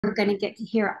we're going to get to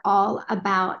hear all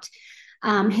about.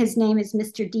 His name is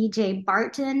Mr. DJ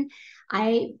Barton.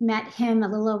 I met him a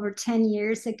little over 10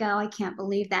 years ago. I can't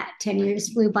believe that 10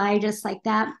 years flew by just like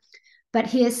that. But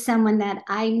he is someone that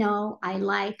I know, I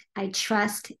like, I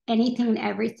trust. Anything and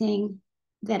everything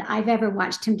that I've ever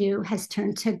watched him do has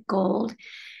turned to gold.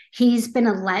 He's been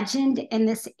a legend in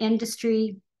this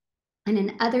industry and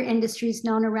in other industries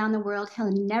known around the world.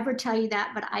 He'll never tell you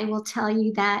that, but I will tell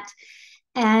you that.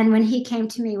 And when he came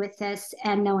to me with this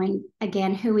and knowing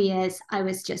again who he is, I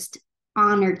was just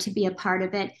honored to be a part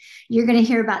of it. You're going to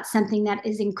hear about something that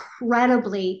is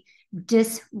incredibly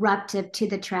disruptive to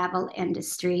the travel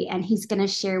industry. And he's going to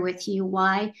share with you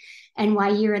why and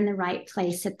why you're in the right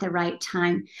place at the right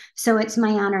time. So it's my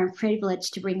honor and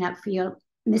privilege to bring up for you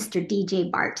Mr. DJ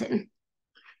Barton.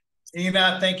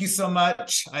 Ina, thank you so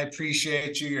much. I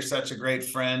appreciate you. You're such a great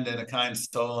friend and a kind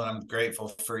soul, and I'm grateful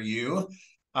for you.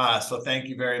 So thank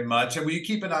you very much. And will you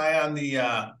keep an eye on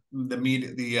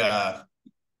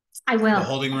I will. The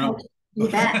holding room? You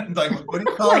bet. Like, what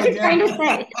do you call it again? What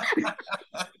are you trying to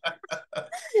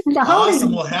say?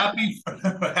 Awesome. Well,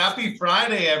 happy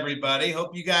Friday, everybody.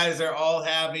 Hope you guys are all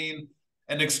having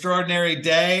an extraordinary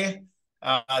day.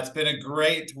 It's been a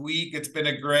great week. It's been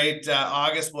a great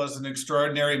August was an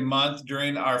extraordinary month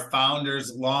during our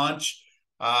founders launch.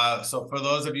 So for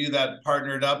those of you that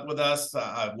partnered up with us,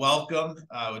 welcome.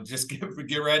 Just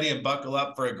get ready and buckle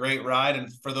up for a great ride.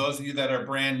 And for those of you that are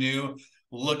brand new,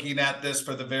 looking at this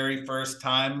for the very first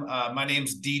time, my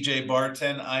name's DJ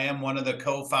Barton. I am one of the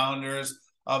co-founders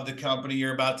of the company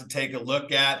you're about to take a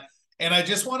look at. And I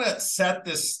just want to set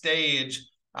this stage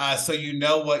so you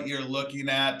know what you're looking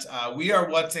at. We are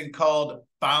what's called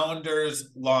Founders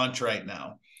Launch right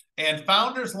now. And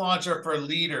Founders Launch are for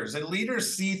leaders. And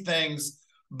leaders see things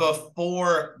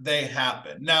before they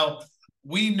happen. Now,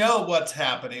 we know what's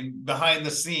happening behind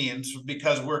the scenes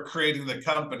because we're creating the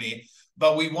company,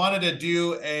 but we wanted to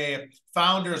do a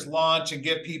founders launch and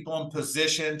get people in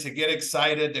position to get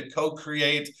excited, to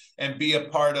co-create and be a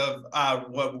part of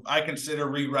what I consider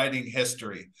rewriting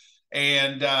history.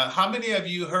 And how many of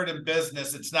you heard in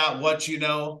business, it's not what you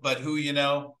know, but who you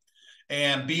know?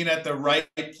 And being at the right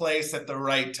place at the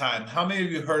right time. How many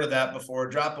of you heard of that before?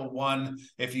 Drop a 1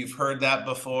 if you've heard that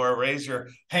before. Raise your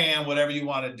hand, whatever you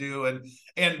want to do.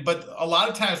 But a lot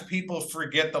of times people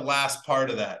forget the last part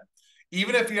of that.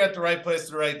 Even if you're at the right place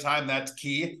at the right time, that's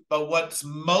key. But what's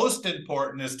most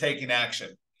important is taking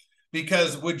action.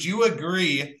 Because would you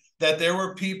agree that there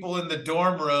were people in the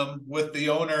dorm room with the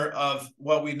owner of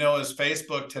what we know as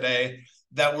Facebook today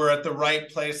that were at the right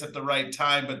place at the right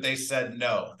time, but they said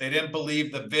no. They didn't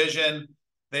believe the vision.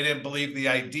 They didn't believe the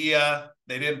idea.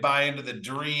 They didn't buy into the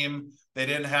dream. They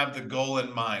didn't have the goal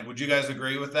in mind. Would you guys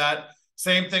agree with that?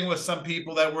 Same thing with some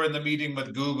people that were in the meeting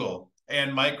with Google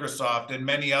and Microsoft and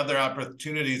many other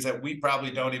opportunities that we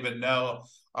probably don't even know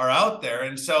are out there.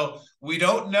 And so we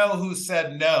don't know who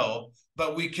said no,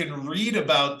 but we can read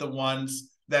about the ones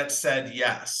that said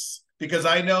yes. Because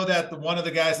I know that one of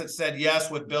the guys that said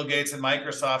yes with Bill Gates and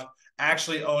Microsoft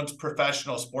actually owns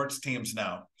professional sports teams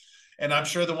now. And I'm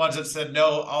sure the ones that said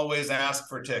no always ask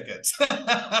for tickets.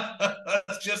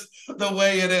 That's just the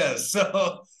way it is.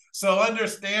 So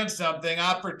understand something,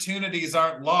 opportunities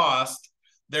aren't lost.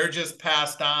 They're just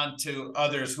passed on to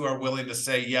others who are willing to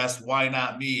say, yes, why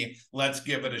not me? Let's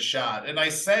give it a shot. And I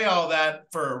say all that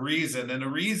for a reason. And the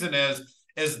reason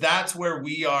is that's where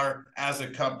we are as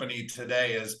a company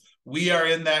today is we are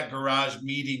in that garage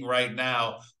meeting right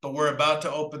now, but we're about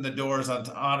to open the doors on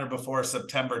Honor Before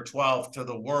September 12th to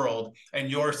the world,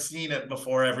 and you're seeing it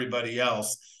before everybody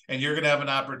else. And you're going to have an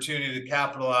opportunity to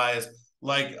capitalize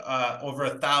like over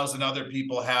 1,000 other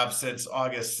people have since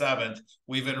August 7th.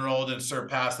 We've enrolled and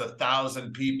surpassed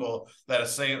 1,000 people that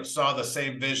saw the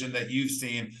same vision that you've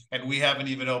seen, and we haven't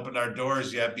even opened our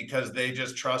doors yet because they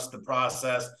just trust the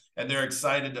process and they're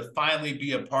excited to finally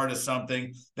be a part of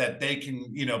something that they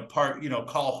can,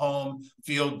 call home,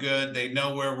 feel good. They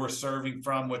know where we're serving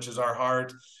from, which is our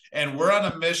heart. And we're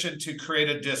on a mission to create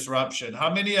a disruption.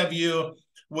 How many of you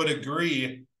would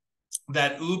agree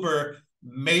that Uber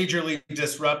majorly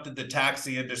disrupted the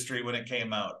taxi industry when it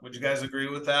came out? Would you guys agree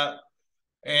with that?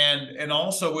 And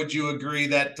also, would you agree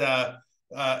that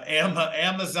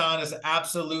Amazon is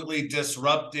absolutely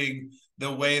disrupting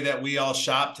the way that we all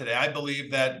shop today? I believe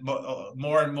that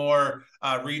more and more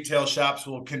retail shops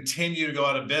will continue to go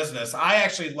out of business. I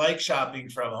actually like shopping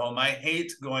from home. I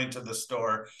hate going to the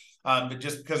store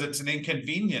just because it's an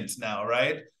inconvenience now,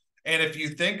 right? And if you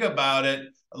think about it,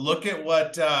 look at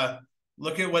what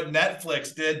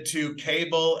Netflix did to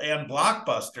cable and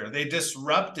Blockbuster. They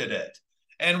disrupted it.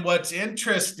 And what's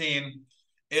interesting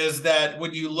is that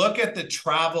when you look at the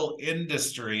travel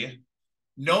industry,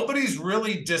 nobody's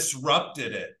really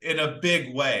disrupted it in a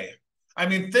big way. I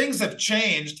mean, things have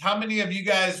changed. How many of you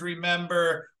guys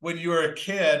remember when you were a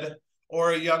kid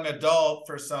or a young adult,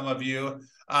 for some of you,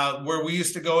 where we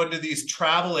used to go into these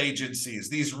travel agencies,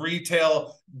 these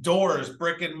retail doors,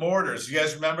 brick and mortars? You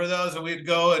guys remember those? And we'd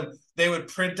go and they would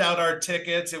print out our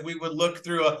tickets and we would look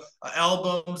through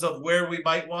albums of where we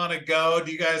might want to go.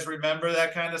 Do you guys remember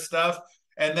that kind of stuff?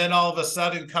 And then all of a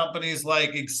sudden, companies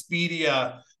like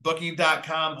Expedia,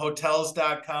 Booking.com,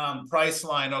 Hotels.com,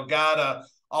 Priceline, Ogata,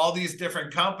 all these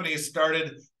different companies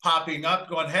started popping up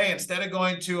going, hey, instead of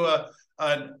going to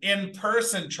an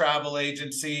in-person travel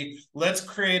agency, let's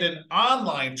create an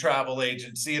online travel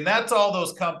agency. And that's all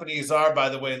those companies are, by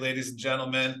the way, ladies and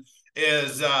gentlemen,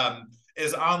 is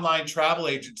online travel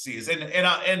agencies.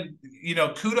 And you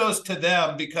know, kudos to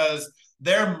them, because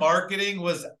their marketing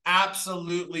was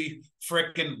absolutely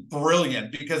freaking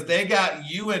brilliant, because they got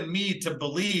you and me to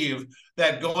believe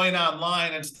that going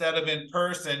online instead of in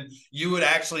person, you would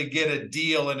actually get a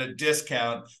deal and a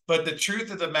discount. But the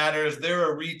truth of the matter is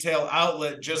they're a retail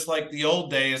outlet just like the old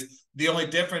days. The only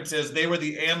difference is they were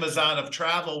the Amazon of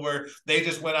travel, where they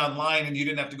just went online and you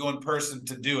didn't have to go in person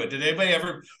to do it. Did anybody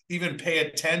ever even pay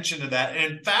attention to that?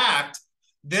 And in fact,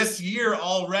 this year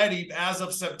already, as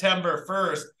of September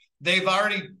 1st, they've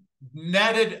already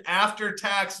netted after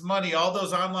tax money, all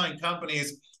those online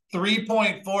companies,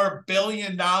 $3.4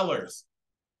 billion.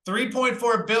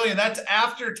 $3.4 billion, that's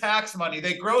after tax money.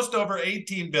 They grossed over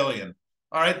 18 billion.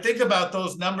 All right, think about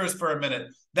those numbers for a minute.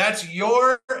 That's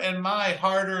your and my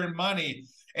hard-earned money.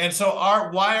 And so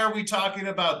why are we talking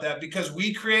about that? Because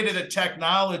we created a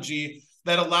technology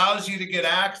that allows you to get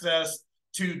access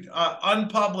to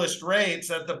unpublished rates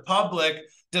that the public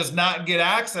does not get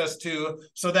access to,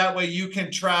 so that way you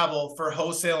can travel for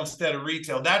wholesale instead of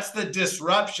retail. That's the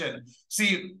disruption.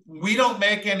 See, we don't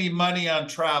make any money on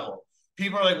travel.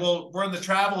 People are like, well, we're in the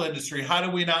travel industry. How do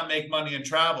we not make money in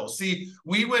travel? See,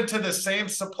 we went to the same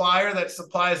supplier that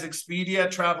supplies Expedia,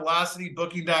 Travelocity,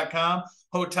 Booking.com,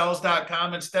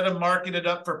 Hotels.com. Instead of marking it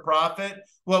up for profit,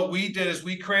 what we did is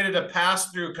we created a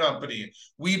pass-through company.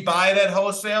 We buy it at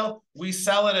wholesale, we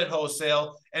sell it at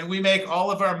wholesale, and we make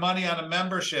all of our money on a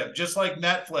membership, just like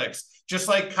Netflix, just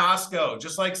like Costco,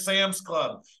 just like Sam's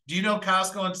Club. Do you know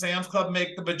Costco and Sam's Club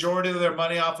make the majority of their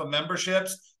money off of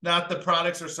memberships, not the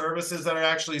products or services that are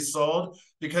actually sold,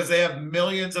 because they have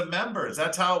millions of members?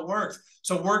 That's how it works.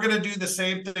 So we're going to do the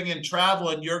same thing in travel,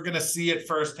 and you're going to see it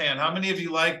firsthand. How many of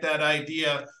you like that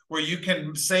idea where you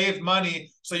can save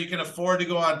money so you can afford to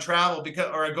go on travel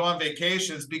or go on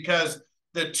vacations? Because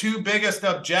the two biggest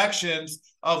objections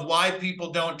of why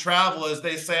people don't travel is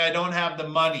they say, I don't have the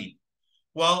money.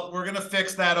 Well, we're going to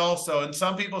fix that also. And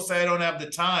some people say, I don't have the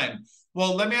time.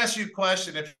 Well, let me ask you a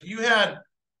question. If you had,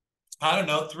 I don't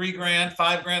know, $3,000,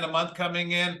 $5,000 a month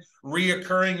coming in,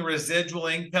 reoccurring residual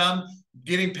income,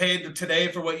 getting paid today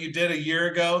for what you did a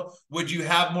year ago, would you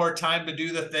have more time to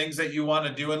do the things that you want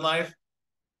to do in life?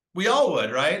 We all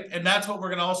would, right? And that's what we're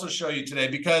going to also show you today,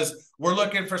 because we're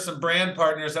looking for some brand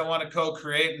partners that want to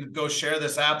co-create and go share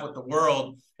this app with the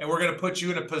world. And we're going to put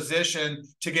you in a position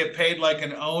to get paid like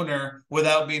an owner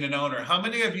without being an owner. How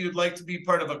many of you would like to be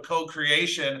part of a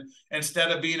co-creation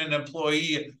instead of being an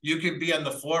employee? You can be on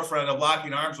the forefront of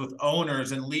locking arms with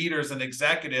owners and leaders and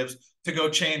executives to go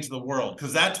change the world,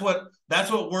 because that's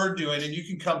what we're doing. And you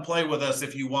can come play with us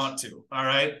if you want to. All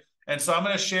right. And so I'm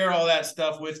going to share all that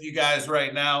stuff with you guys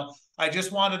right now. I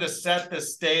just wanted to set the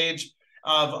stage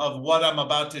of what I'm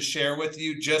about to share with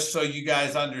you, just so you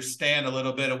guys understand a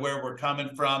little bit of where we're coming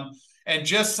from. And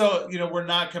just so, you know, we're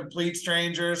not complete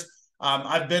strangers.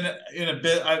 I've been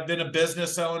a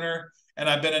business owner, and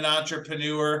I've been an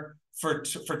entrepreneur for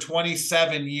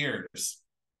 27 years.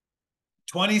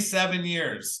 27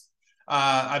 years.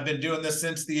 I've been doing this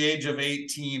since the age of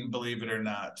 18, believe it or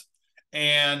not.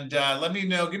 And let me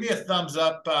know, give me a thumbs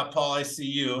up, Paul, I see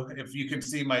you, if you can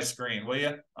see my screen, will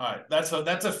you? All right, that's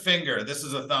a finger. This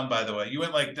is a thumb, by the way. You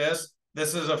went like this.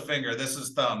 This is a finger. This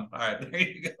is thumb. All right, there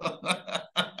you go.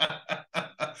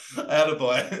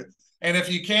 Attaboy. And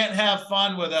if you can't have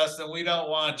fun with us, then we don't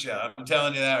want you. I'm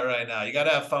telling you that right now. You got to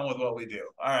have fun with what we do.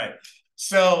 All right.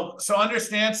 So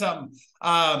understand something.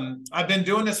 I've been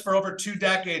doing this for over 2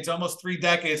 decades, almost 3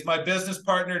 decades. My business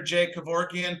partner, Jay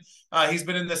Kevorkian, he's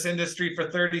been in this industry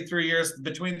for 33 years.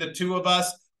 Between the two of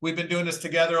us, we've been doing this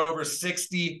together over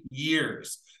 60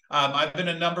 years. I've been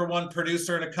a #1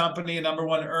 producer in a company, a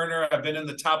 #1 earner. I've been in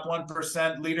the top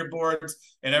 1% leaderboards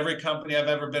in every company I've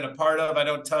ever been a part of. I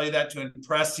don't tell you that to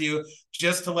impress you,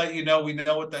 just to let you know we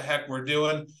know what the heck we're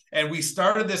doing. And we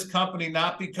started this company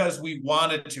not because we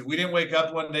wanted to. We didn't wake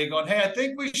up one day going, hey, I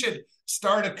think we should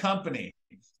start a company.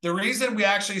 The reason we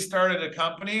actually started a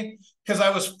company, because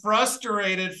I was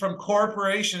frustrated from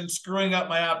corporations screwing up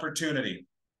my opportunity.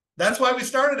 That's why we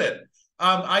started it.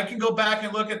 I can go back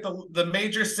and look at the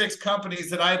major 6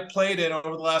 companies that I've played in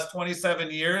over the last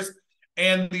 27 years.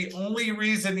 And the only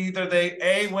reason either they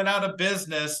A, went out of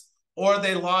business, or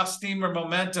they lost steam or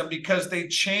momentum because they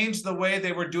changed the way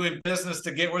they were doing business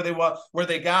to get where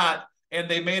they got. And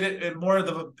they made it in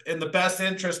the best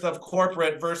interest of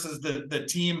corporate versus the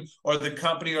team or the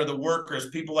company or the workers,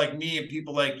 people like me and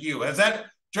people like you.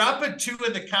 Drop a 2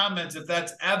 in the comments if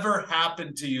that's ever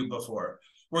happened to you before,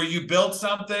 where you built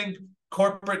something,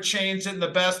 corporate changed it in the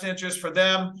best interest for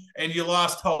them, and you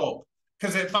lost hope.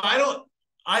 Because if I don't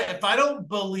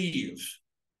believe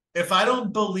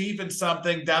in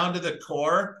something down to the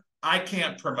core, I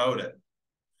can't promote it.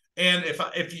 And if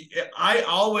I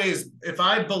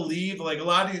believe, like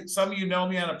some of you know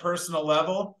me on a personal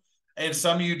level, and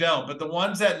some of you don't, but the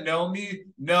ones that know me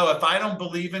know if I don't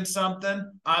believe in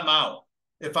something, I'm out.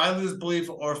 If I lose belief,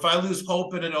 or if I lose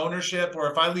hope in an ownership,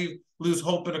 or if I lose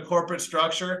hope in a corporate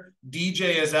structure,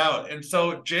 DJ is out. And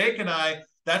so Jake and I,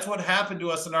 that's what happened to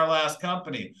us in our last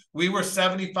company. We were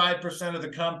 75% of the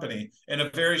company in a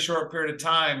very short period of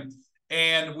time.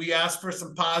 And we asked for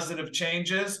some positive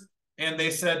changes, and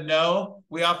they said no.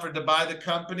 We offered to buy the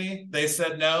company. They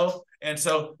said no. And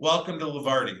so welcome to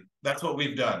Levarti. That's what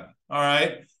we've done. All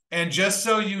right. And just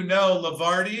so you know,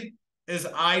 Levarti is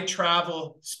I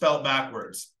travel spelled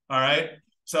backwards. All right.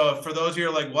 So for those of you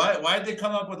who are like, why did they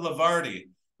come up with Levarti?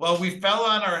 Well, we fell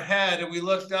on our head and we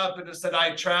looked up and it said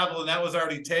I travel, and that was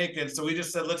already taken. So we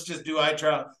just said, let's just do I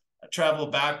travel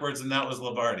backwards, and that was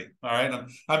Levarti. All right.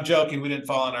 I'm joking. We didn't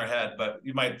fall on our head, but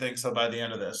you might think so by the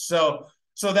end of this. So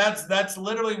that's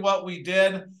literally what we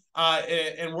did.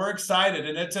 And we're excited.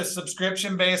 And it's a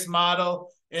subscription-based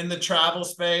model in the travel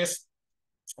space.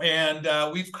 And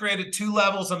we've created 2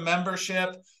 levels of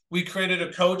membership. We created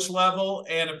a coach level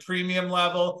and a premium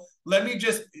level.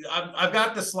 I've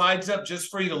got the slides up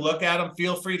just for you to look at them.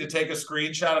 Feel free to take a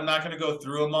screenshot. I'm not going to go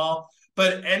through them all.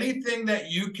 But anything that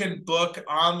you can book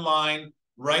online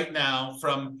right now,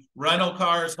 from rental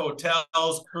cars,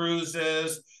 hotels,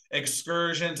 cruises,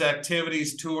 excursions,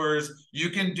 activities, tours, you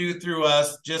can do through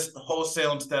us, just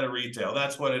wholesale instead of retail.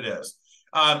 That's what it is.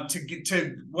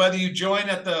 To whether you join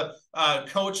at the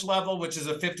coach level, which is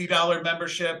a $50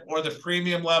 membership, or the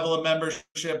premium level of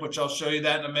membership, which I'll show you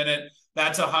that in a minute,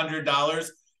 that's $100.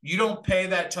 You don't pay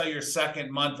that till your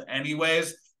second month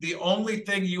anyways. The only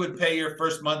thing you would pay your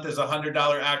first month is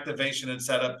 $100 activation and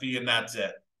setup fee, and that's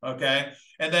it. Okay.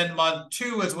 And then month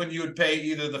 2 is when you would pay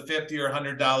either the $50 or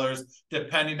 $100,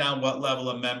 depending on what level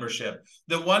of membership.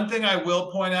 The one thing I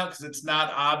will point out, because it's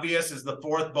not obvious, is the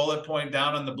 4th bullet point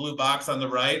down on the blue box on the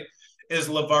right is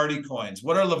Levarti coins.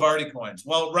 What are Levarti coins?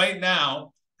 Well, right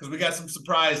now, because we got some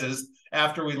surprises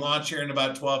after we launch here in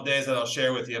about 12 days that I'll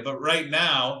share with you. But right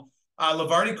now,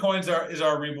 Levarti coins is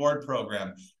our reward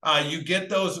program. You get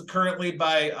those currently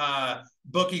by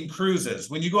booking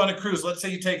cruises. When you go on a cruise, let's say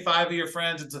you take 5 of your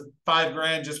friends, it's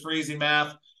 $5,000 just for easy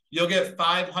math. You'll get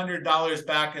 $500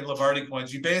 back in Levarti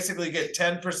coins. You basically get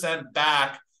 10%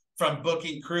 back from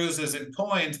booking cruises and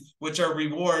coins, which are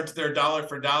rewards. They're dollar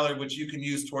for dollar, which you can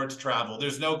use towards travel.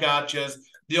 There's no gotchas.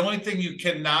 The only thing you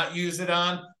cannot use it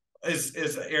on is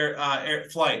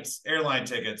flights, airline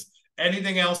tickets.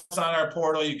 Anything else on our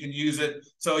portal, you can use it.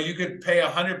 So you could pay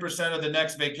 100% of the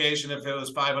next vacation if it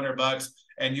was $500,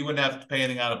 and you wouldn't have to pay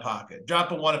anything out of pocket.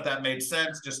 Drop a 1 if that made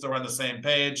sense, just so we're on the same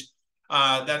page.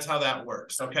 That's how that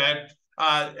works, okay?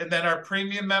 And then our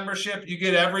premium membership, you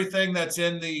get everything that's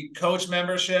in the coach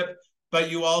membership,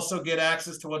 but you also get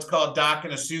access to what's called Doc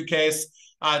in a Suitcase.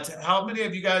 How many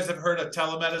of you guys have heard of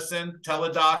telemedicine,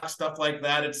 teledoc, stuff like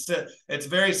that? It's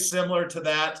very similar to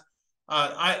that.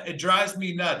 It drives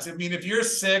me nuts. I mean, if you're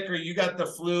sick or you got the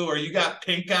flu or you got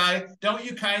pink eye, don't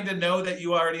you kind of know that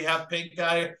you already have pink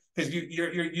eye? Because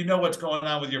you know what's going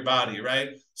on with your body,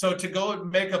 right? So to go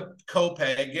make a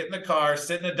copay, get in the car,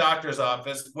 sit in a doctor's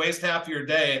office, waste half of your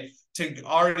day to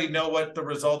already know what the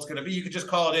result's going to be. You could just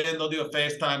call it in. They'll do a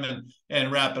FaceTime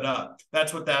and wrap it up.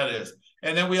 That's what that is.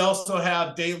 And then we also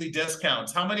have daily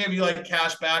discounts. How many of you like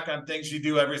cash back on things you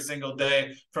do every single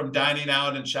day, from dining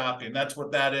out and shopping? That's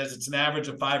what that is. It's an average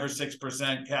of 5 or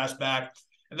 6% cash back.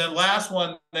 And then last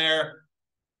one there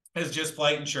is just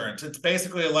flight insurance. It's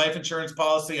basically a life insurance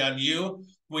policy on you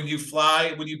when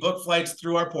you book flights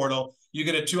through our portal, you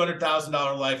get a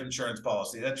 $200,000 life insurance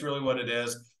policy. That's really what it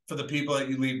is for the people that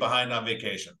you leave behind on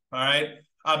vacation. All right.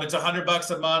 It's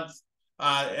 $100 a month,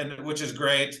 and which is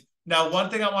great. Now, one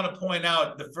thing I want to point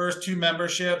out, the first two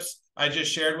memberships I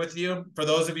just shared with you, for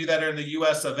those of you that are in the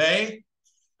US of A,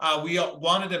 we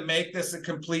wanted to make this a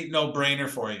complete no-brainer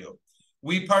for you.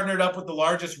 We partnered up with the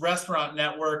largest restaurant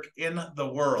network in the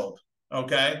world,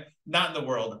 okay? Not in the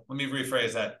world, let me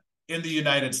rephrase that, in the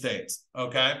United States,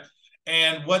 okay?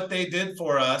 And what they did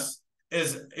for us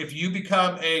is if you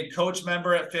become a coach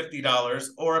member at $50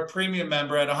 or a premium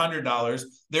member at $100,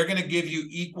 they're going to give you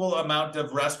equal amount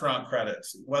of restaurant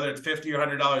credits, whether it's $50 or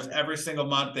 $100 every single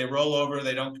month. They roll over,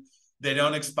 they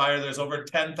don't expire. There's over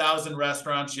 10,000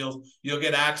 restaurants. You'll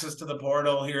get access to the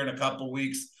portal here in a couple of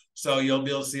weeks. So you'll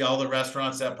be able to see all the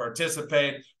restaurants that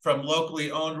participate, from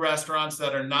locally owned restaurants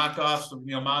that are knockoffs,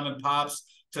 mom and pops,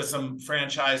 to some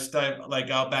franchise type like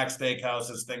Outback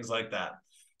Steakhouses, things like that.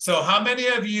 So how many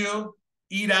of you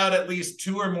eat out at least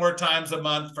 2 or more times a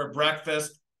month for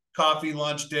breakfast, coffee,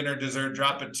 lunch, dinner, dessert?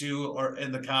 Drop a 2 or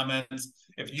in the comments.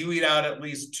 If you eat out at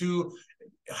least 2,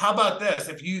 how about this?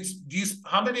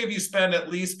 How many of you spend at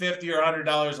least $50 or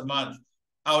 $100 a month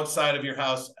outside of your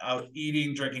house, out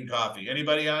eating, drinking coffee?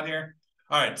 Anybody on here?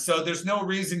 All right. So there's no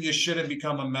reason you shouldn't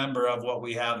become a member of what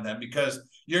we have then, because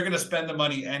you're going to spend the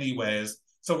money anyways.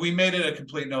 So we made it a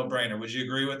complete no-brainer. Would you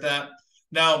agree with that?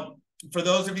 Now, for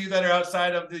those of you that are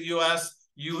outside of the US,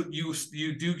 you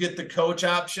do get the coach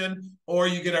option, or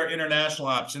you get our international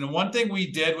option. And one thing we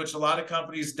did, which a lot of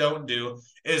companies don't do,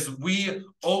 is we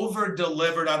over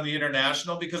delivered on the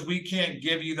international, because we can't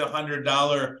give you the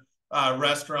 $100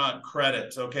 restaurant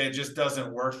credits. Okay, it just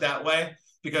doesn't work that way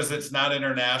because it's not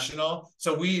international.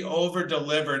 So we over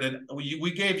delivered, and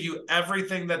we gave you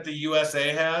everything that the USA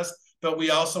has, but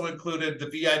we also included the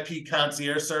VIP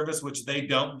concierge service, which they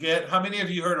don't get. How many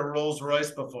of you heard of Rolls Royce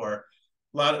before?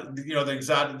 A lot of,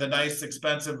 the nice,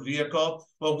 expensive vehicle.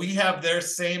 Well, we have their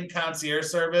same concierge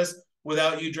service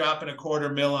without you dropping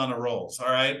 $250,000 on a Rolls.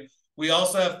 All right. We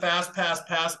also have Fast Pass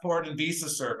passport and visa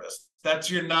service.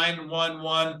 That's your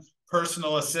 911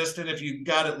 personal assistant if you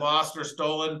got it lost or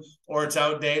stolen, or it's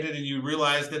outdated and you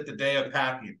realized it the day of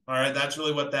packing. All right. That's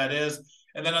really what that is.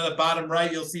 And then on the bottom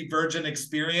right, you'll see Virgin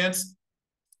Experience.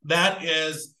 That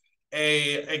is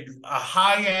a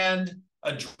high-end,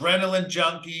 adrenaline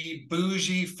junkie,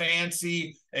 bougie,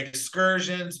 fancy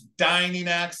excursions, dining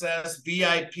access,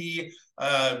 VIP,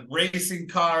 racing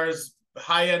cars,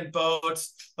 high-end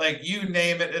boats, like you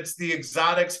name it. It's the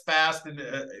exotics fast. And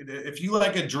if you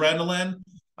like adrenaline,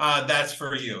 that's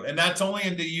for you. And that's only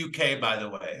in the UK, by the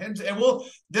way. And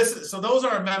so those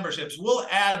are our memberships. We'll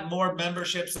add more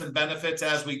memberships and benefits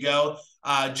as we go.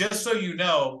 Just so you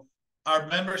know, our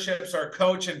memberships are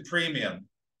coach and premium.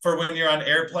 For when you're on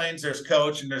airplanes, there's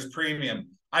coach and there's premium.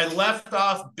 I left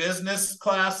off business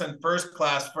class and first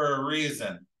class for a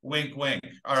reason. Wink, wink.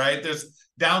 All right. There's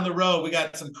down the road, we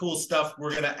got some cool stuff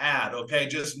we're going to add. Okay.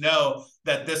 Just know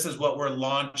that this is what we're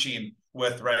launching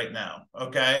with right now.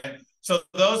 Okay. So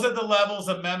those are the levels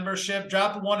of membership.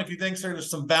 Drop a 1 if you think there's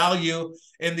some value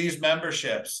in these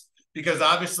memberships, because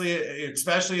obviously,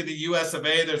 especially in the US of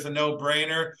A, there's a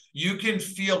no-brainer. You can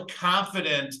feel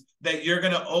confident that you're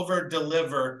going to over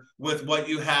deliver with what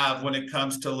you have when it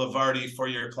comes to Levarti for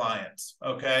your clients.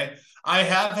 Okay. I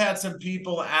have had some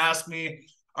people ask me,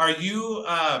 are you,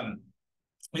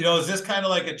 is this kind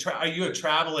of like are you a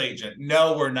travel agent?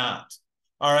 No, we're not.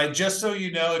 All right. Just so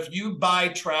you know, if you buy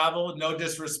travel, no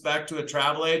disrespect to a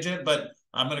travel agent, but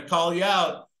I'm going to call you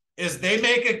out, is they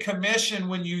make a commission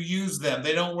when you use them.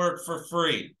 They don't work for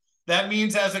free. That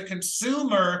means as a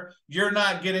consumer, you're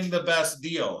not getting the best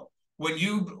deal. When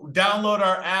you download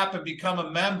our app and become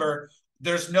a member,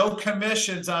 there's no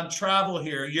commissions on travel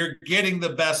here. You're getting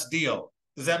the best deal.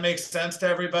 Does that make sense to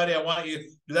everybody?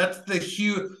 That's a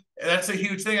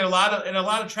huge thing. And a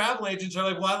lot of travel agents are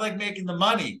like, well, I like making the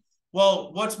money.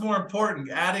 Well, what's more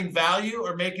important, adding value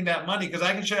or making that money? Because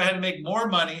I can show you how to make more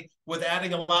money with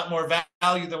adding a lot more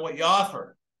value than what you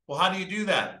offer. Well, how do you do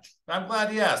that? I'm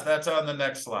glad you asked. That's on the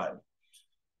next slide.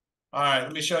 All right,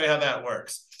 let me show you how that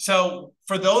works. So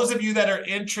for those of you that are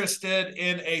interested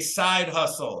in a side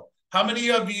hustle, how many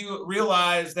of you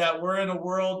realize that we're in a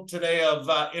world today of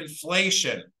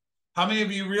inflation? How many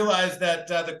of you realize that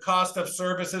the cost of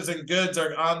services and goods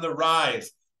are on the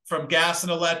rise? From gas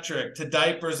and electric to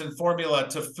diapers and formula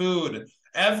to food,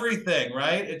 everything,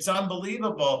 right? It's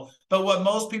unbelievable. But what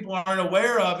most people aren't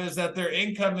aware of is that their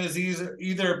income is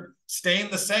either staying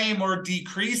the same or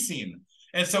decreasing.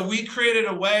 And so we created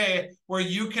a way where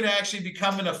you can actually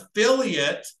become an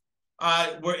affiliate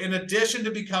where in addition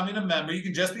to becoming a member, you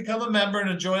can just become a member and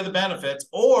enjoy the benefits,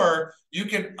 or you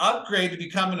can upgrade to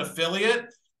become an affiliate,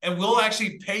 and we'll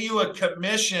actually pay you a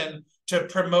commission to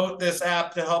promote this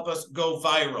app to help us go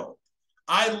viral.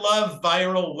 I love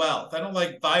viral wealth. I don't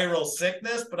like viral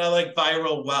sickness, but I like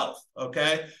viral wealth,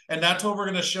 okay? And that's what we're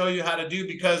going to show you how to do,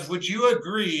 because would you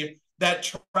agree that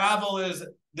travel is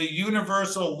the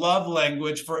universal love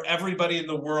language for everybody in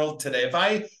the world today? If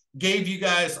I gave you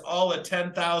guys all a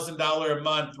 $10,000 a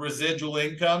month residual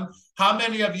income, how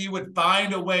many of you would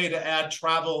find a way to add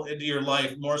travel into your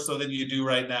life more so than you do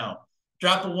right now?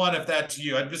 Drop a one if that's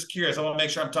you. I'm just curious. I want to make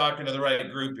sure I'm talking to the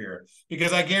right group here,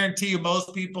 because I guarantee you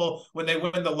most people, when they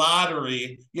win the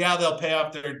lottery, yeah, they'll pay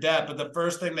off their debt, but the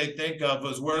first thing they think of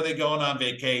was where are they going on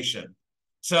vacation?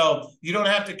 So you don't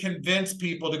have to convince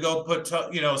people to go put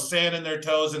sand in their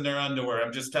toes in their underwear.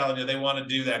 I'm just telling you, they want to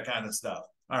do that kind of stuff.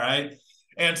 All right.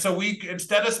 And so we,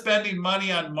 instead of spending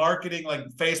money on marketing like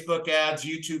Facebook ads,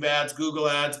 YouTube ads, Google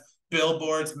ads,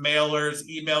 billboards, mailers,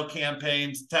 email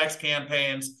campaigns, text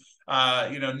campaigns,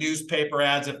 newspaper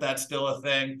ads, if that's still a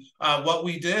thing. What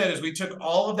we did is we took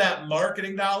all of that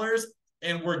marketing dollars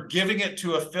and we're giving it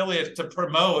to affiliates to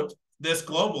promote this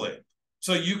globally.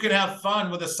 So you can have fun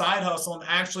with a side hustle and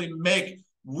actually make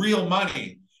real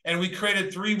money. And we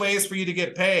created 3 ways for you to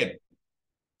get paid.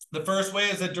 The first way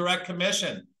is a direct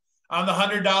commission. On the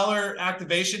 $100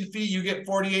 activation fee, you get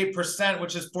 48%,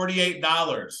 which is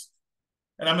 $48.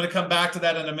 And I'm going to come back to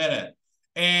that in a minute.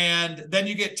 And then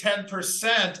you get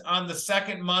 10% on the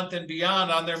second month and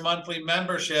beyond on their monthly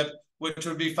membership, which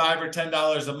would be $5 or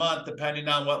 $10 a month, depending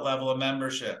on what level of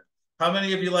membership. How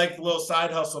many of you like the little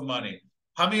side hustle money?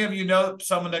 How many of you know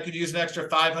someone that could use an extra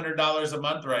 $500 a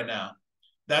month right now?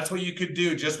 That's what you could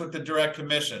do just with the direct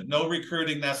commission. No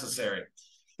recruiting necessary.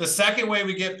 The second way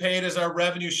we get paid is our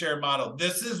revenue share model.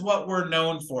 This is what we're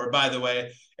known for, by the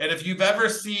way. And if you've ever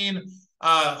seen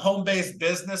home-based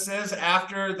businesses,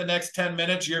 after the next 10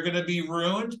 minutes, you're going to be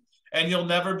ruined and you'll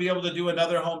never be able to do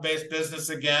another home-based business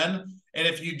again. And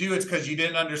if you do, it's because you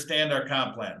didn't understand our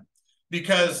comp plan.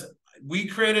 Because we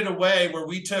created a way where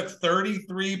we took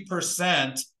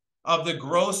 33% of the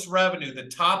gross revenue, the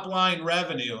top line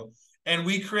revenue, and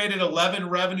we created 11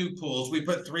 revenue pools. We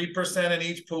put 3% in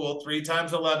each pool. 3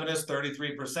 times 11 is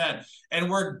 33%. And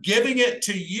we're giving it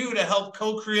to you to help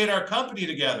co-create our company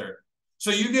together.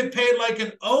 So you get paid like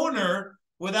an owner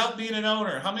without being an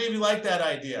owner. How many of you like that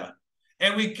idea?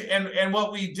 And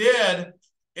what we did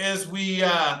is we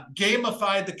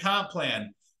gamified the comp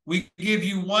plan. We give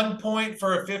you 1 point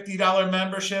for a $50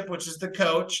 membership, which is the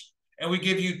coach. And we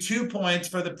give you 2 points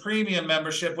for the premium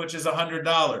membership, which is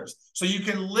 $100. So you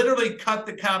can literally cut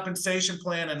the compensation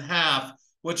plan in half,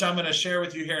 which I'm going to share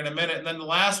with you here in a minute. And then the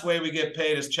last way we get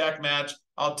paid is check match.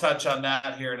 I'll touch on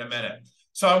that here in a minute.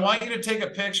 So I want you to take a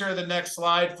picture of the next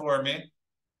slide for me.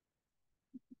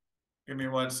 Give me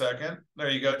 1 second. There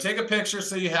you go. Take a picture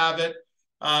so you have it.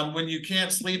 When you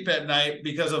can't sleep at night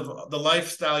because of the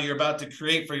lifestyle you're about to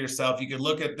create for yourself, you can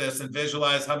look at this and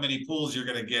visualize how many pools you're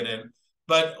going to get in.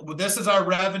 But this is our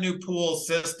revenue pool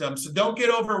system. So don't get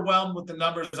overwhelmed with the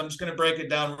numbers. I'm just going to break it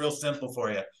down real simple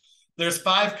for you. There's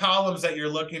 5 columns that you're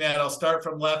looking at. I'll start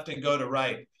from left and go to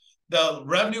right. The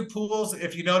revenue pools,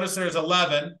 if you notice, there's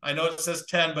 11. I know it says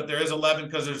 10, but there is 11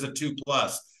 because there's a 2+.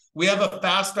 We have a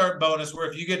fast start bonus where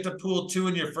if you get to pool 2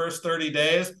 in your first 30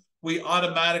 days, we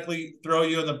automatically throw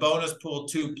you in the bonus pool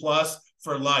 2+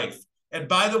 for life. And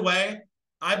by the way,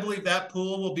 I believe that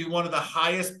pool will be one of the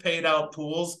highest paid out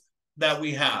pools that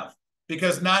we have,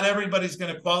 because not everybody's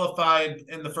going to qualify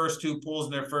in the first 2 pools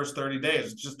in their first 30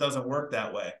 days. It just doesn't work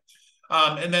that way.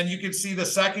 And then you can see the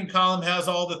second column has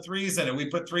all the 3s in it. We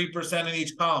put 3% in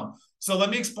each column. So let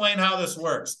me explain how this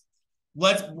works.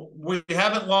 We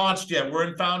haven't launched yet. We're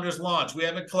in founders launch. We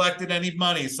haven't collected any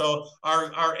money. So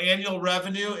our annual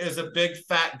revenue is a big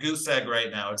fat goose egg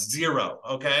right now. It's 0.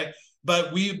 Okay.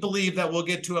 But we believe that we'll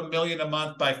get to $1 million a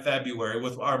month by February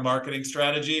with our marketing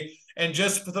strategy. And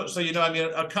just so you know, I mean,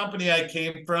 a company I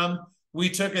came from, we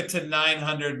took it to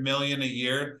 900 million a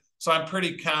year. So I'm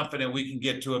pretty confident we can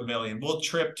get to $1 million. We'll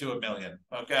trip to $1 million,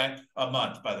 okay? A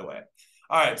month, by the way.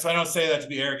 All right, so I don't say that to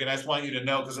be arrogant. I just want you to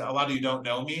know, because a lot of you don't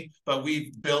know me, but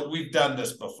we've done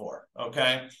this before,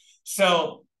 okay?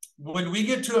 So when we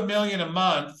get to $1 million a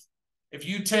month, if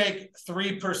you take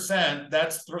 3%,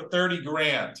 that's 30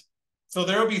 grand. So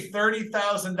there will be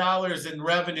 $30,000 in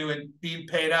revenue and being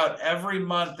paid out every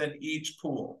month in each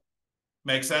pool.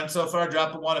 Make sense so far?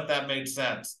 Drop a 1 if that made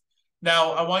sense.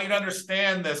 Now, I want you to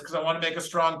understand this because I want to make a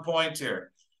strong point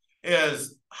here,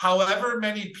 is however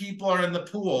many people are in the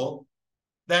pool,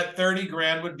 that 30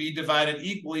 grand would be divided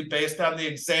equally based on the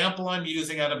example I'm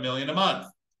using at $1 million a month.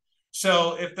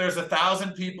 So if there's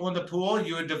 1,000 people in the pool,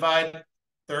 you would divide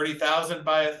 30,000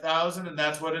 by 1,000, and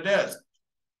that's what it is.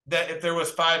 That if there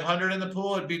was 500 in the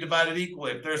pool, it'd be divided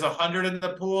equally. If there's 100 in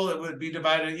the pool, it would be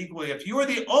divided equally. If you were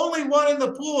the only one in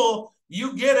the pool,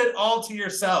 you get it all to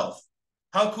yourself.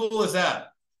 How cool is that?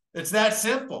 It's that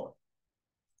simple.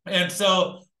 And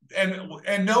so,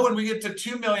 and know when we get to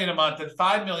 2 million a month and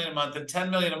 5 million a month and 10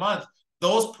 million a month,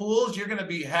 those pools, you're going to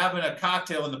be having a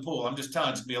cocktail in the pool. I'm just telling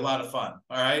you, it's going to be a lot of fun.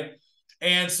 All right.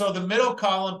 And so the middle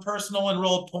column, personal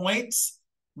enrolled points.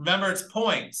 Remember, it's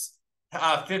points.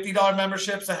 $50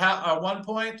 memberships, 1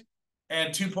 point,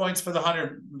 and 2 points for the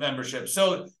 100 membership.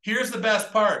 So here's the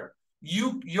best part.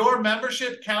 Your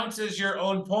membership counts as your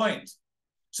own point.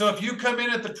 So if you come in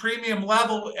at the premium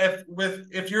level,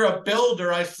 if you're a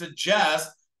builder, I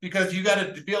suggest, because you got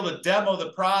to be able to demo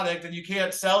the product and you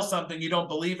can't sell something you don't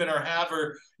believe in or have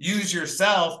or use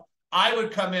yourself, I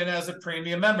would come in as a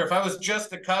premium member. If I was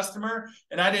just a customer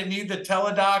and I didn't need the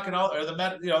teledoc and all, or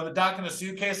the doc in a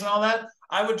suitcase and all that,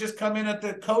 I would just come in at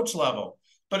the coach level.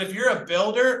 But if you're a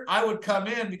builder, I would come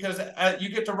in because you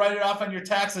get to write it off on your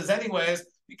taxes anyways,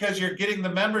 because you're getting the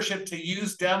membership to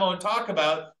use, demo, and talk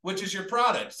about, which is your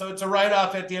product. So it's a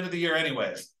write-off at the end of the year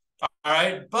anyways. All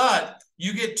right. But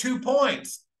you get 2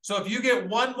 points. So if you get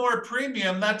one more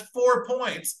premium, that's 4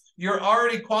 points. You're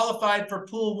already qualified for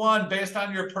pool 1 based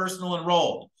on your personal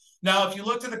enrolled. Now, if you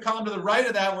look to the column to the right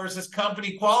of that, where it says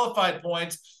company qualified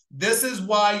points, this is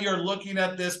why you're looking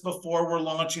at this before we're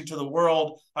launching to the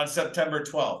world on September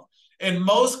 12th. In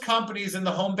most companies in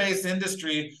the home-based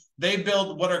industry, they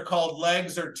build what are called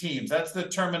legs or teams. That's the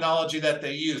terminology that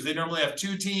they use. They normally have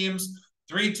 2 teams,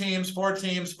 3 teams, 4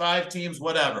 teams, 5 teams,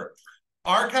 whatever.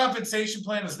 Our compensation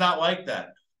plan is not like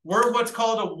that. We're what's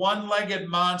called a one-legged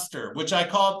monster, which I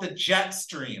call it the jet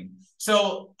stream.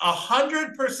 So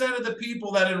 100% of the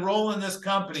people that enroll in this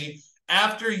company,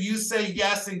 after you say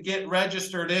yes and get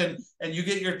registered in and you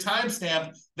get your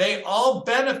timestamp, they all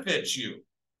benefit you.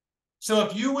 So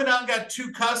if you went out and got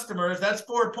 2 customers, that's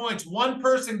 4 points. One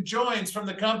person joins from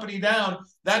the company down,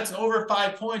 that's over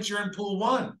 5 points. You're in pool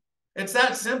 1. It's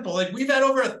that simple. Like, we've had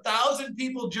over 1,000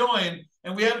 people join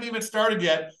and we haven't even started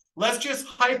yet. Let's just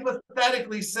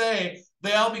hypothetically say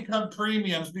they all become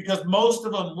premiums, because most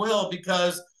of them will,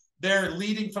 because they're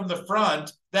leading from the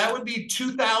front. That would be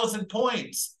 2,000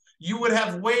 points. You would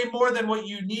have way more than what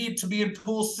you need to be in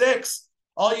pool 6.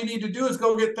 All you need to do is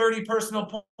go get 30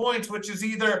 personal points, which is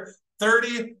either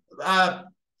 30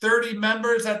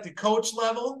 members at the coach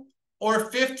level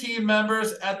or 15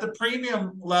 members at the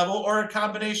premium level, or a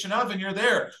combination of, and you're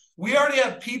there. We already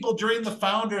have people during the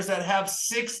founders that have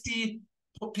 60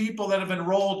 people that have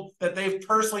enrolled that they've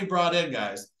personally brought in,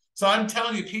 guys. So I'm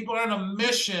telling you, people are on a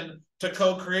mission to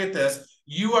co-create this.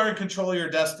 You are in control of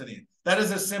your destiny. That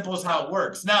is as simple as how it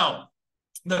works. Now,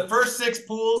 the first 6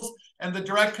 pools and the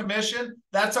direct commission,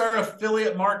 that's our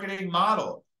affiliate marketing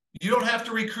model. You don't have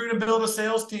to recruit and build a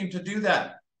sales team to do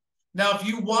that. Now, if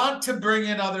you want to bring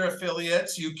in other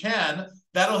affiliates, you can.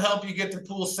 That'll help you get to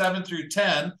pool 7 through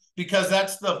 10, because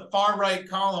that's the far right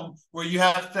column where you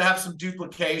have to have some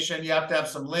duplication. You have to have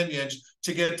some lineage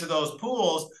to get to those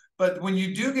pools. But when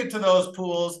you do get to those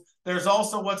pools, there's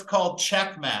also what's called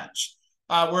check match,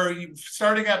 where you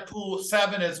starting at pool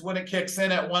 7 is when it kicks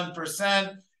in at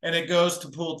 1%, and it goes to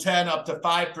pool 10 up to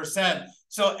 5%.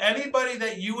 So anybody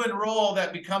that you enroll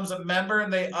that becomes a member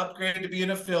and they upgrade to be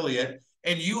an affiliate,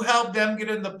 and you help them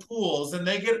get in the pools and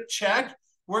they get a check,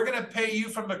 we're going to pay you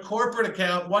from the corporate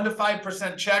account 1 to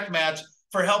 5% check match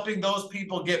for helping those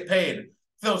people get paid.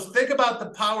 So think about the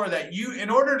power that you,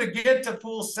 in order to get to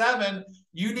pool 7,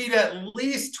 you need at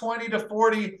least 20 to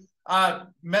 40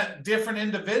 different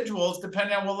individuals,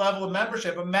 depending on what level of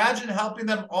membership. Imagine helping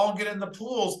them all get in the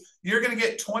pools. You're going to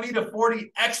get 20 to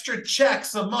 40 extra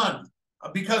checks a month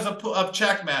because of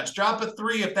check match. Drop a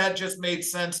 3 if that just made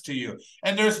sense to you.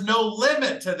 And there's no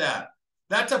limit to that.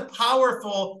 That's a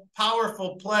powerful,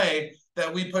 powerful play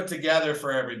that we put together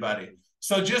for everybody.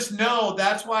 So just know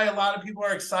that's why a lot of people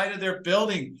are excited they're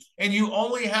building. And you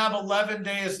only have 11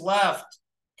 days left,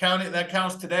 that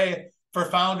counts today, for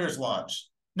Founders Launch.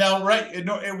 Now, right,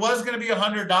 it was going to be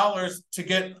 $100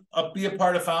 to be a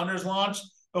part of Founders Launch,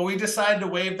 but we decided to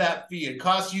waive that fee. It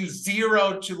costs you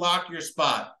 $0 to lock your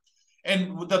spot.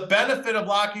 And the benefit of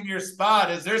locking your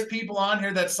spot is there's people on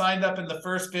here that signed up in the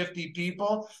first 50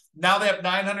 people. Now they have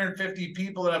 950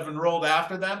 people that have enrolled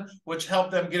after them, which help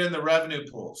them get in the revenue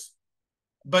pools.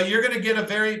 But you're going to get a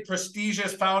very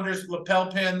prestigious Founders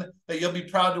lapel pin that you'll be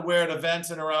proud to wear at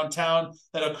events and around town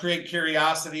that'll create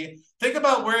curiosity. Think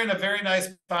about wearing a very nice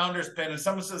Founders pin and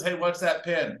someone says, hey, what's that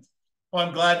pin? Well,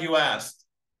 I'm glad you asked.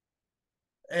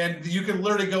 And you can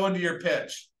literally go into your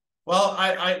pitch. Well,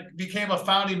 I became a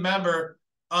founding member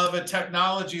of a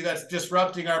technology that's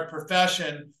disrupting our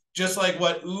profession, just like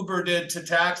what Uber did to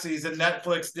taxis and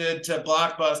Netflix did to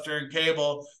Blockbuster and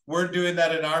cable. We're doing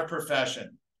that in our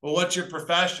profession. Well, what's your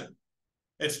profession?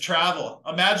 It's travel.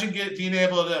 Imagine being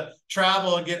able to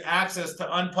travel and get access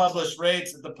to unpublished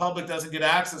rates that the public doesn't get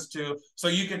access to, so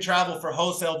you can travel for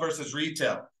wholesale versus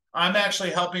retail. I'm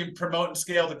actually helping promote and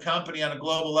scale the company on a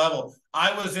global level.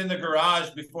 I was in the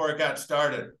garage before it got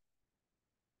started.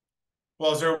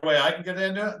 Well, is there a way I can get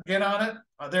on it?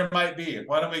 There might be.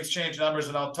 Why don't we exchange numbers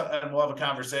and we'll have a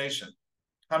conversation?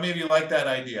 How many of you like that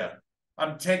idea?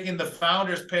 I'm taking the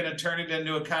founders pin and turning it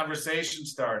into a conversation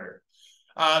starter.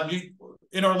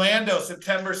 In Orlando,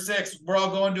 September 6th, we're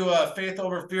all going to a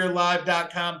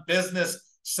faithoverfearlive.com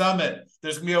business summit.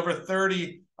 There's going to be over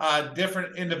 30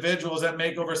 different individuals that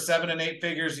make over 7 and 8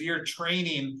 figures a year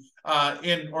training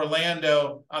in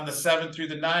Orlando on the 7th through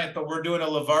the 9th. But we're doing a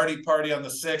Levarti party on the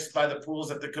 6th by the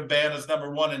pools at the Cabanas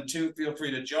number 1 and 2. Feel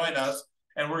free to join us.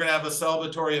 And we're going to have a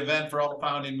celebratory event for all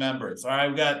founding members. All right,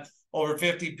 we've got over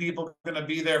 50 people going to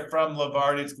be there from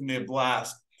Levarti. It's going to be a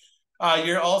blast.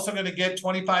 You're also going to get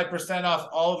 25% off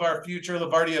all of our future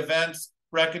Levarti events,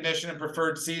 recognition, and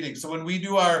preferred seating. So when we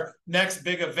do our next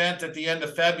big event at the end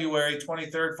of February,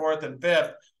 23rd, 4th, and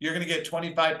 5th, you're going to get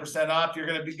 25% off. You're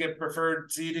going to get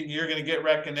preferred seating. You're going to get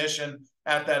recognition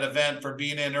at that event for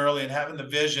being in early and having the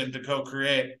vision to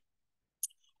co-create.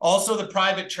 Also, the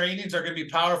private trainings are going to be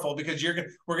powerful because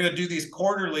we're going to do these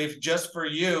quarterly just for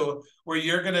you, where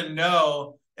you're going to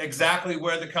know exactly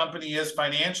where the company is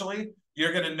financially.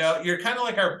 You're going to know, you're kind of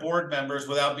like our board members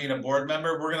without being a board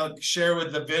member. We're going to share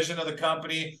with the vision of the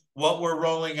company, what we're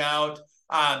rolling out.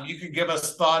 You can give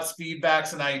us thoughts,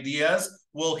 feedbacks, and ideas.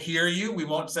 We'll hear you. We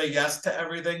won't say yes to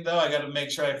everything, though. I got to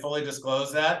make sure I fully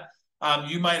disclose that.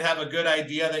 You might have a good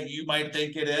idea that you might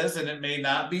think it is, and it may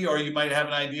not be, or you might have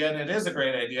an idea and it is a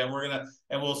great idea.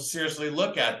 And we'll seriously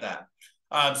look at that.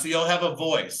 So you'll have a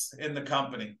voice in the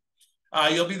company.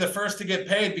 You'll be the first to get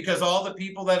paid because all the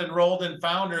people that enrolled in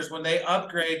Founders, when they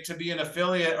upgrade to be an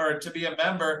affiliate or to be a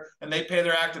member and they pay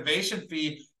their activation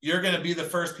fee, you're going to be the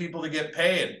first people to get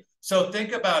paid. So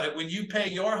think about it. When you pay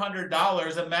your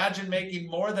 $100, imagine making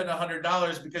more than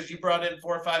 $100 because you brought in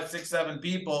 4, 5, 6, 7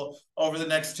 people over the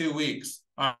next 2 weeks.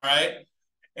 All right.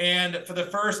 And for the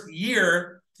first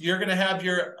year, you're going to have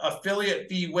your affiliate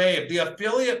fee waived. The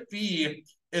affiliate fee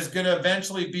is going to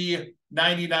eventually be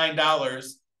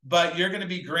 $99. But you're going to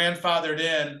be grandfathered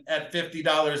in at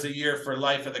 $50 a year for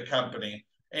life of the company.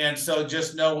 And so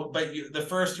just know, but the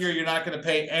first year, you're not going to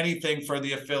pay anything for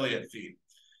the affiliate fee.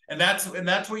 And that's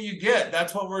what you get.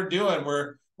 That's what we're doing.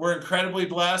 We're incredibly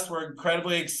blessed. We're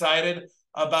incredibly excited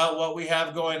about what we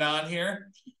have going on here.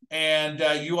 And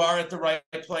you are at the right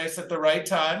place at the right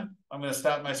time. I'm going to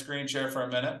stop my screen share for a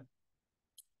minute.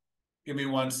 Give me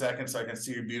 1 second so I can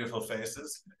see your beautiful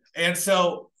faces. And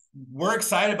so we're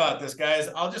excited about this, guys.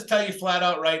 I'll just tell you flat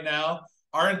out right now,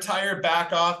 our entire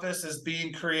back office is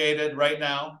being created right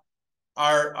now.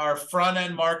 Our front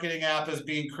end marketing app is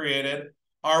being created.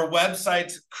 Our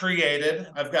website's created.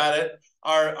 I've got it.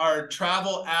 Our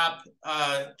travel app,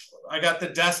 I got the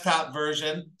desktop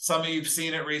version. Some of you've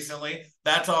seen it recently.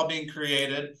 That's all being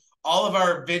created. All of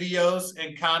our videos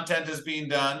and content is being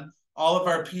done. All of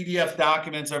our PDF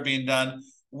documents are being done.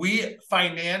 We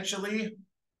financially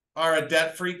are a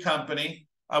debt-free company.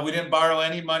 We didn't borrow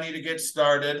any money to get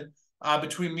started.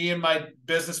 Between me and my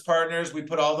business partners, we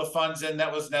put all the funds in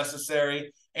that was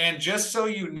necessary. And just so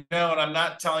you know, and I'm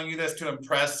not telling you this to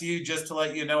impress you, just to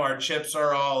let you know our chips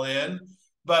are all in,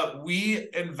 but we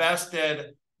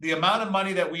invested the amount of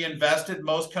money that we invested,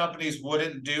 most companies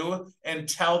wouldn't do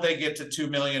until they get to 2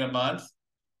 million a month.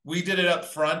 We did it up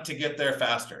front to get there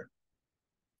faster.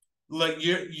 Like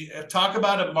you talk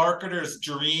about a marketer's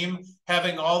dream,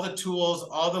 having all the tools,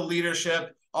 all the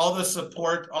leadership, all the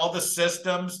support, all the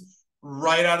systems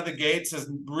right out of the gates has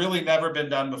really never been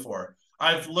done before.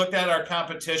 I've looked at our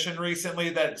competition recently,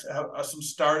 that some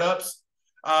startups,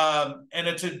 and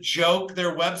it's a joke.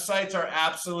 Their websites are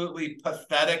absolutely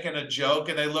pathetic and a joke,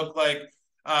 and they look like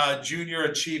junior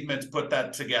achievements put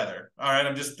that together. All right.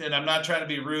 I'm not trying to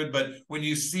be rude, but when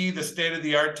you see the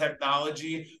state-of-the-art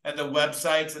technology and the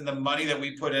websites and the money that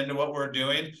we put into what we're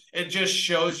doing, it just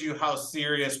shows you how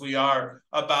serious we are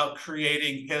about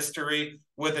creating history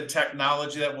with a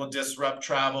technology that will disrupt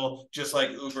travel, just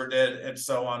like Uber did, and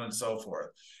so on and so forth.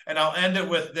 And I'll end it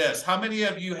with this. How many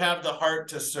of you have the heart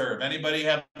to serve? Anybody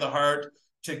have the heart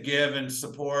to give and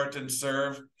support and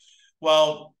serve?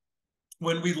 Well,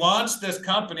 when we launched this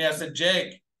company, I said,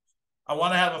 Jake, I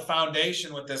want to have a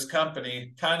foundation with this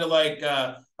company, kind of like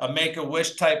a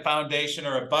Make-A-Wish type foundation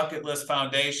or a bucket list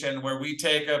foundation, where we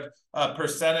take a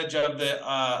percentage of the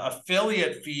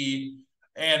affiliate fee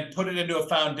and put it into a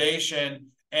foundation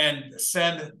and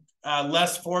send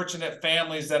less fortunate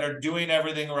families that are doing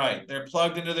everything right. They're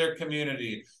plugged into their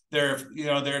community.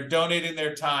 They're donating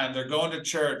their time. They're going to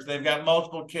church. They've got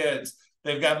multiple kids.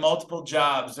 They've got multiple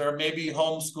jobs. They're maybe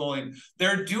homeschooling.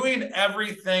 They're doing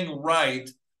everything right,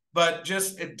 but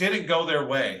just it didn't go their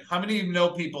way. How many of you know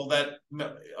people that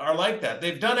are like that?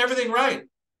 They've done everything right.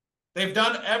 They've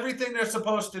done everything they're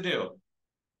supposed to do.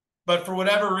 But for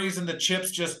whatever reason, the chips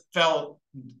just fell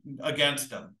against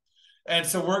them. And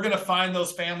so we're going to find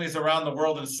those families around the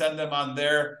world and send them on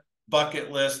their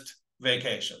bucket list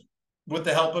vacation with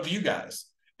the help of you guys.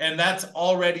 And that's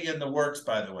already in the works,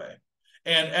 by the way.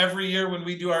 And every year when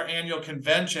we do our annual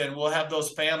convention, we'll have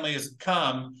those families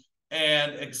come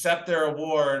and accept their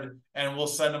award, and we'll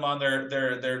send them on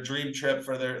their dream trip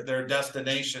for their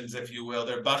destinations, if you will,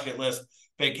 their bucket list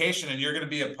vacation. And you're going to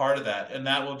be a part of that, and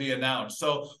that will be announced.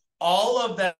 So all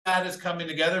of that is coming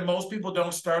together. Most people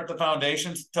don't start the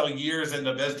foundations until years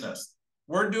into business.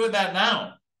 We're doing that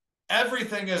now.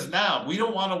 Everything is now. We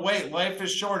don't want to wait. Life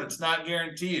is short. It's not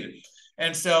guaranteed.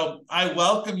 And so I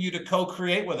welcome you to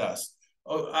co-create with us.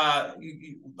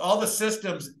 All the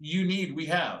systems you need, we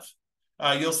have.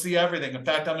 You'll see everything. In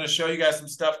fact, I'm going to show you guys some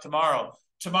stuff tomorrow.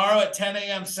 Tomorrow at 10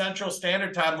 a.m. Central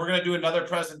Standard Time, we're going to do another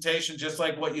presentation just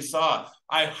like what you saw.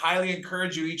 I highly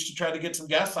encourage you each to try to get some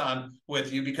guests on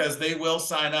with you, because they will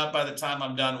sign up by the time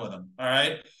I'm done with them. All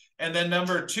right. And then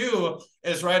number 2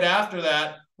 is right after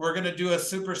that, we're going to do a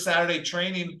Super Saturday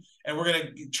training, and we're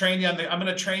going to train you I'm going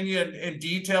to train you in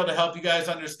detail to help you guys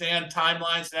understand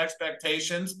timelines and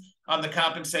expectations on the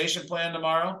compensation plan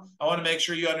tomorrow. I want to make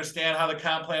sure you understand how the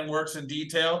comp plan works in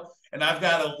detail. And I've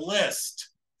got a list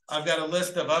of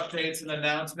updates and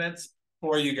announcements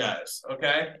for you guys,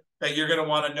 okay, that you're going to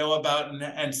want to know about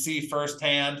and see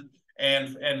firsthand,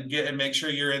 and make sure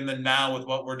you're in the now with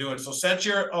what we're doing. So set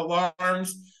your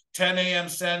alarms, 10 a.m.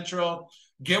 Central.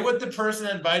 Get with the person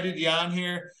that invited you on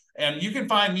here. And you can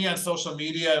find me on social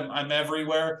media. I'm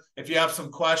everywhere. If you have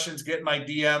some questions, get in my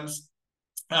DMs.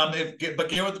 But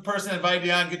get with the person that invited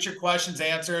you on. Get your questions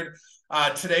answered.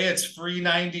 Today it's free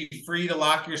to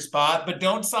lock your spot, but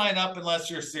don't sign up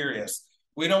unless you're serious.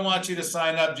 We don't want you to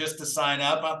sign up just to sign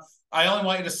up. I only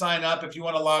want you to sign up if you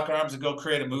want to lock arms and go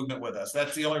create a movement with us.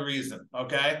 That's the only reason,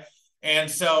 okay? And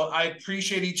so I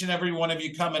appreciate each and every one of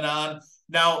you coming on.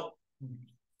 Now,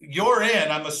 you're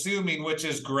in, I'm assuming, which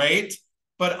is great,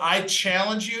 but I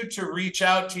challenge you to reach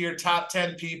out to your top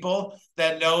 10 people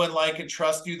that know and like and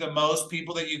trust you the most,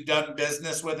 people that you've done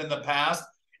business with in the past.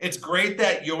 It's great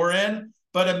that you're in,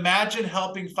 but imagine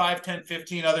helping 5, 10,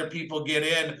 15 other people get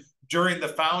in during the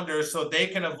founders so they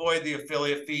can avoid the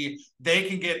affiliate fee. They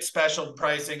can get special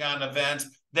pricing on events.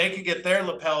 They can get their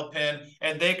lapel pin,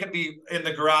 and they can be in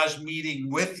the garage meeting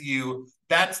with you.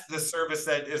 That's the service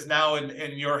that is now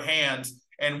in your hands.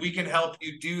 And we can help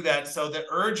you do that. So the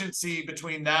urgency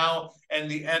between now and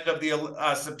the end of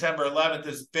the September 11th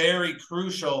is very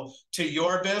crucial to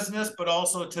your business, but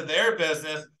also to their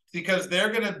business, because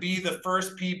they're going to be the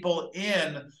first people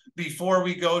in before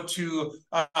we go to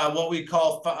what we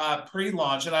call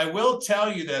pre-launch. And I will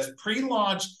tell you this,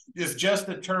 pre-launch is just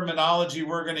the terminology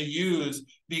we're going to use,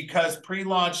 because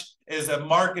pre-launch is a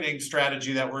marketing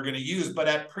strategy that we're going to use. But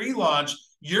at pre-launch,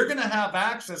 you're going to have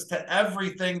access to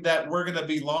everything that we're going to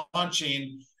be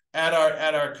launching in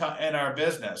our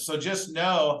business. So just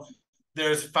know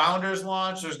there's founders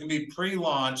launch, there's going to be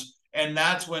pre-launch, and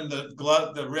that's when the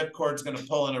ripcord is going to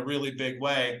pull in a really big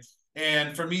way.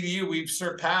 And from me to you, we've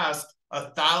surpassed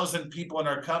 1,000 people in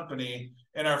our company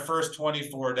in our first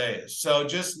 24 days. So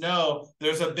just know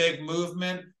there's a big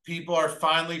movement. People are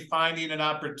finally finding an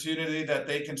opportunity that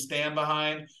they can stand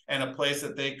behind and a place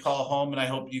that they call home. And I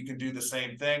hope you can do the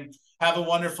same thing. Have a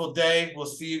wonderful day. We'll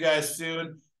see you guys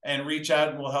soon, and reach out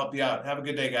and we'll help you out. Have a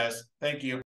good day, guys. Thank you.